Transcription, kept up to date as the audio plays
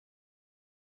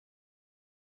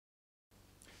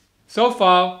So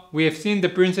far, we have seen the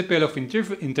principle of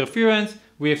interference,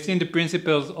 we have seen the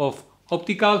principles of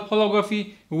optical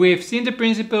holography, we have seen the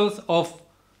principles of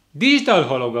digital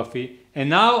holography, and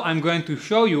now I'm going to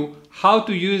show you how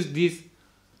to use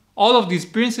all of these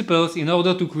principles in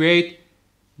order to create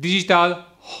digital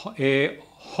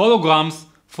holograms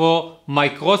for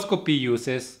microscopy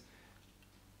uses.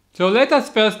 So let us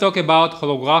first talk about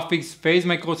holographic phase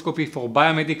microscopy for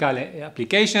biomedical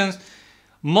applications.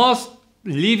 Most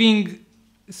living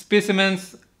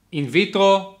specimens in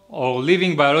vitro or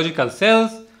living biological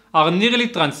cells are nearly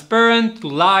transparent to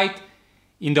light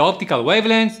in the optical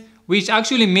wavelengths, which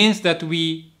actually means that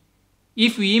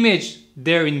if we image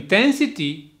their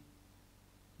intensity,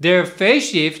 their phase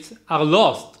shifts are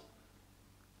lost.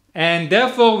 And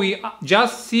therefore we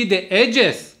just see the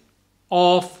edges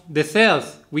of the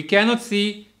cells. We cannot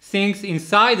see things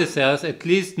inside the cells, at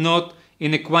least not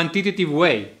in a quantitative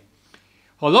way.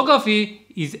 Holography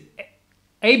is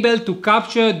able to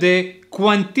capture the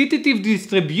quantitative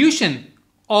distribution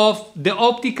of the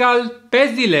optical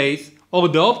phase delays or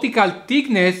the optical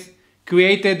thickness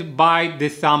created by the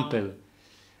sample.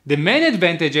 The main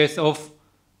advantages of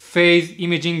phase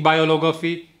imaging by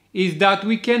holography is that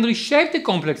we can reshape the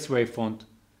complex wavefront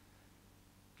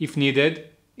if needed,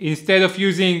 instead of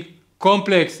using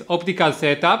complex optical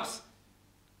setups,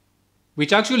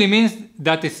 which actually means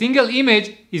that a single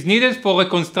image is needed for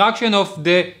reconstruction of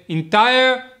the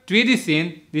entire 3D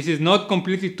scene. This is not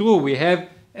completely true. We have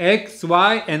X,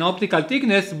 Y, and optical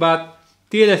thickness, but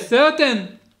till a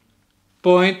certain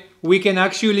point we can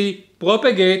actually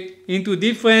propagate into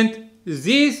different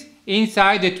Z's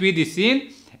inside the 3D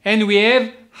scene, and we have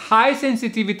high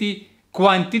sensitivity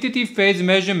quantitative phase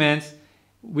measurements,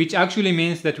 which actually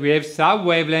means that we have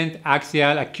sub-wavelength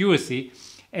axial accuracy.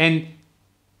 And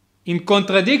in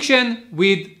contradiction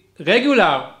with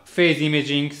regular phase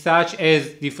imaging such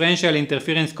as differential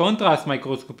interference contrast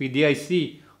microscopy,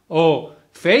 DIC, or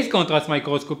phase contrast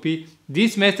microscopy,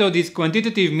 this method is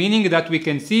quantitative, meaning that we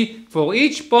can see for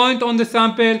each point on the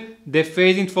sample the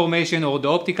phase information or the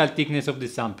optical thickness of the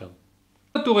sample.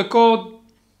 To record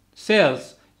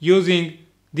cells using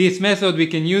this method, we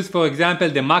can use, for example,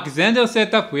 the Mach-Zehnder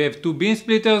setup. We have two beam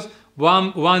splitters.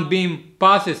 One beam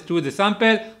passes through the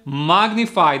sample,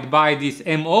 magnified by this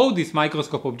MO, this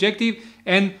microscope objective,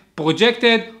 and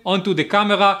projected onto the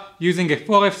camera using a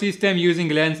 4F system using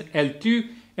lens L2.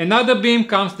 Another beam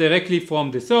comes directly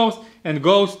from the source and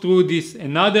goes through this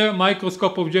another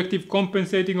microscope objective,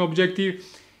 compensating objective,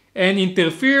 and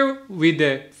interfere with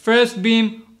the first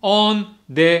beam on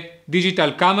the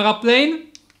digital camera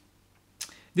plane.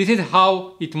 This is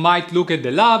how it might look at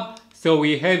the lab. So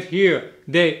we have here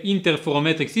the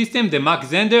interferometric system, the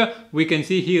Mach-Zehnder. We can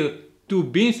see here two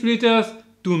beam splitters,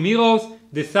 two mirrors.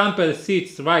 The sample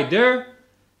sits right there.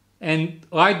 And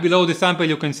right below the sample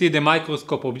you can see the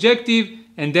microscope objective.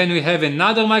 And then we have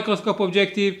another microscope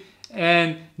objective.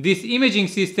 And this imaging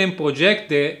system projects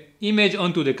the image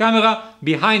onto the camera.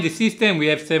 Behind the system we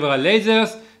have several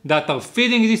lasers that are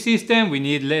feeding the system. We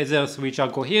need lasers which are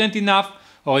coherent enough,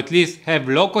 or at least have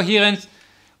low coherence,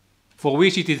 for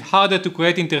which it is harder to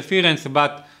create interference,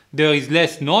 but there is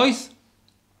less noise,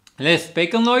 less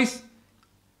speckle noise.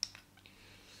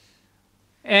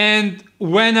 And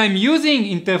when I'm using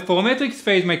interferometric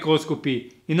phase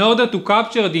microscopy in order to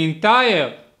capture the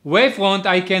entire wavefront,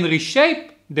 I can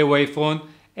reshape the wavefront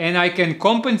and I can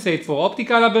compensate for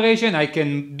optical aberration. I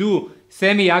can do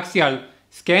semi-axial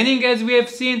scanning, as we have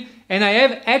seen, and I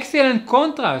have excellent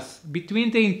contrast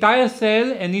between the entire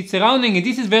cell and its surrounding. And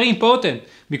this is very important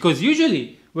because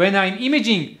usually when I'm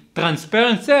imaging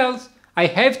transparent cells, I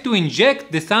have to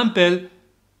inject the sample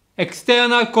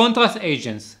external contrast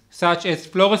agents such as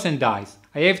fluorescent dyes.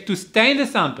 I have to stain the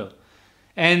sample,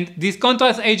 and this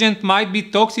contrast agent might be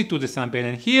toxic to the sample.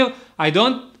 And here I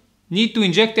don't need to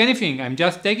inject anything. I'm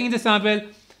just taking the sample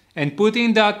and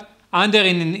putting that under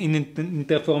an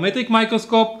interferometric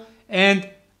microscope, and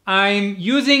I'm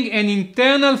using an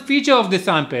internal feature of the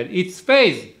sample, its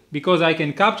phase. Because I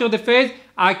can capture the phase,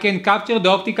 I can capture the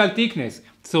optical thickness.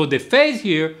 So the phase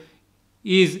here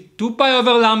is 2 pi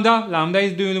over lambda. Lambda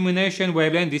is the illumination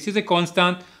wavelength. This is a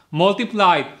constant,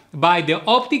 multiplied by the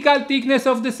optical thickness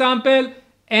of the sample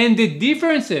and the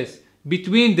differences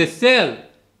between the cell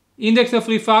index of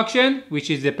refraction, which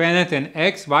is dependent on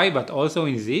x, y, but also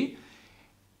in z,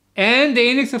 and the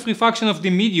index of refraction of the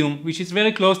medium, which is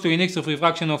very close to index of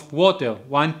refraction of water,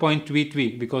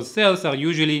 1.33, because cells are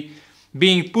usually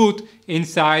being put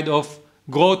inside of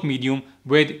growth medium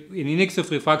with an index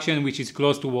of refraction which is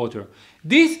close to water.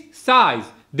 This size,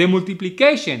 the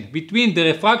multiplication between the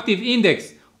refractive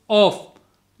index of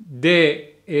the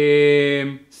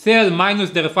cell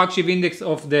minus the refractive index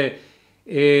of the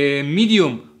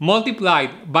medium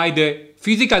multiplied by the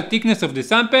physical thickness of the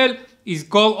sample is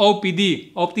called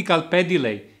OPD, optical pad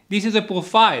delay. This is a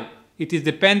profile. It is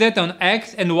dependent on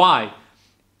X and Y.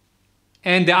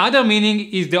 And the other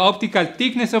meaning is the optical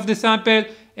thickness of the sample,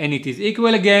 and it is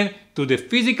equal again to the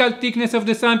physical thickness of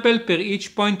the sample per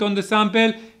each point on the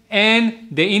sample and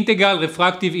the integral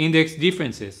refractive index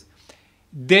differences.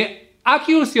 The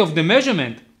accuracy of the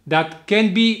measurement that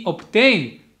can be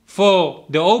obtained for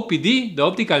the OPD, the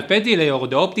optical pad delay, or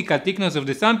the optical thickness of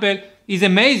the sample is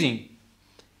amazing.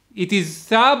 It is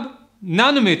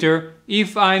sub-nanometer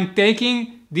if I'm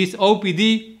taking this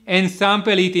OPD and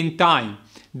sample it in time.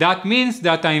 That means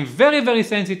that I'm very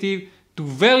sensitive to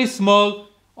very small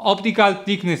optical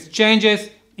thickness changes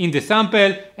in the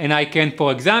sample, and I can,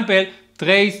 for example,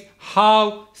 trace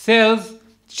how cells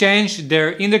change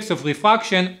their index of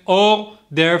refraction or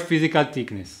their physical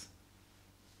thickness.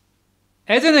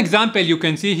 As an example, you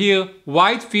can see here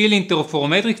wide field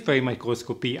interferometric frame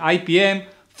microscopy, IPM,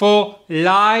 for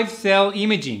live cell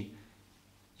imaging.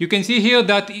 You can see here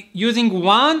that using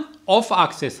one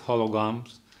off-axis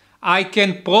holograms, I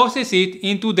can process it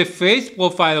into the phase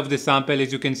profile of the sample,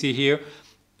 as you can see here,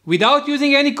 without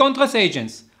using any contrast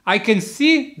agents. I can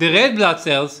see the red blood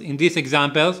cells in these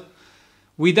examples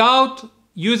without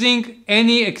using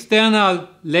any external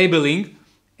labeling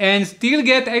and still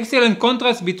get excellent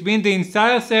contrast between the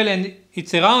entire cell and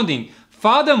its surrounding.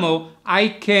 Furthermore, I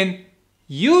can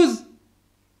use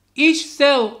each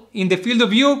cell in the field of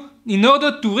view in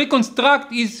order to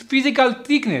reconstruct its physical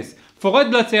thickness. For red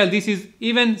blood cell, this is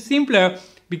even simpler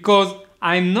because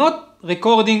I'm not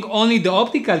recording only the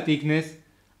optical thickness,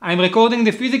 I'm recording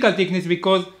the physical thickness,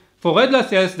 because for red blood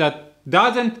cells that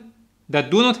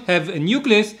do not have a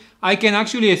nucleus, I can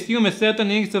actually assume a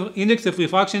certain index of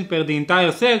refraction per the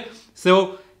entire cell.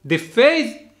 So the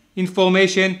phase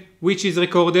information which is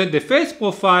recorded, the phase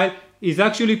profile, is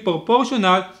actually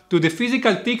proportional to the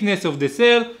physical thickness of the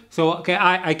cell. So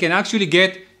I can actually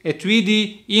get a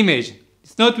 3D image.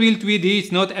 It's not real 3D,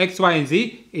 it's not X, Y, and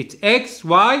Z. It's X,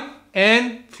 Y,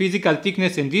 and physical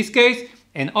thickness in this case,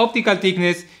 and optical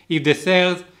thickness if the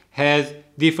cell has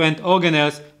different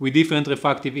organelles with different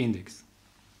refractive index.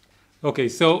 Okay,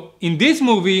 so in this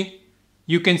movie,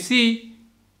 you can see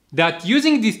that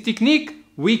using this technique,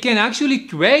 we can actually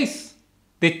trace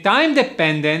the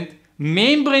time-dependent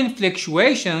membrane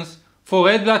fluctuations for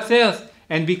red blood cells.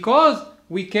 And because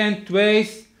we can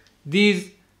trace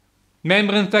these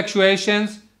membrane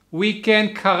fluctuations, we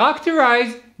can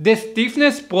characterize the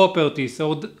stiffness properties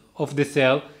of the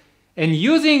cell. And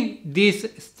using these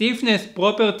stiffness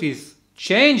properties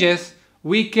changes,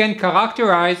 we can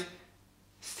characterize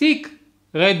sick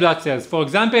red blood cells. For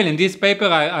example, in this paper,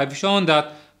 I've shown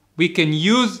that we can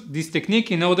use this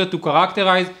technique in order to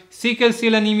characterize sickle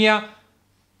cell anemia,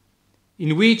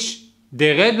 in which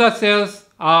the red blood cells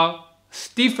are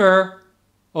stiffer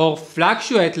or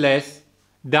fluctuate less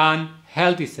than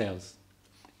healthy cells.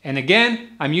 And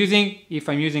again, if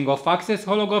I'm using off-axis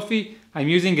holography, I'm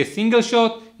using a single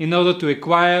shot in order to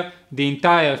acquire the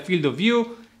entire field of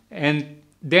view, and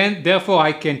then therefore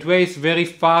I can trace very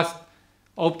fast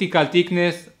optical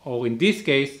thickness, or in this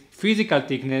case, physical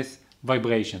thickness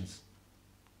vibrations.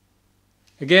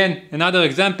 Again, another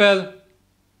example,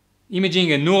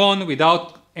 imaging a neuron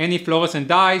without any fluorescent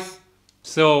dyes.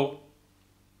 So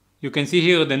you can see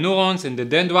here the neurons and the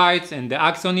dendrites and the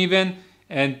axon even,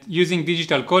 and using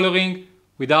digital coloring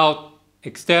without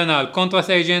external contrast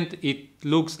agent, it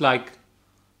looks like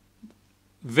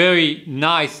very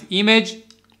nice image.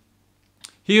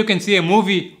 Here you can see a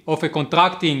movie of a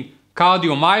contracting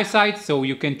cardiomyocyte, so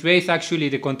you can trace actually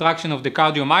the contraction of the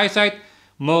cardiomyocyte.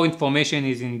 More information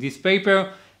is in this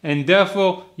paper, and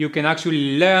therefore you can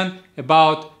actually learn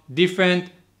about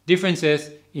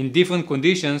differences in different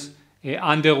conditions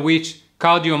under which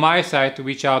cardiomyocyte,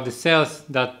 which are the cells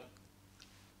that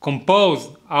compose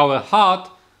our heart,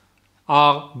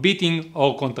 are beating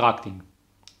or contracting.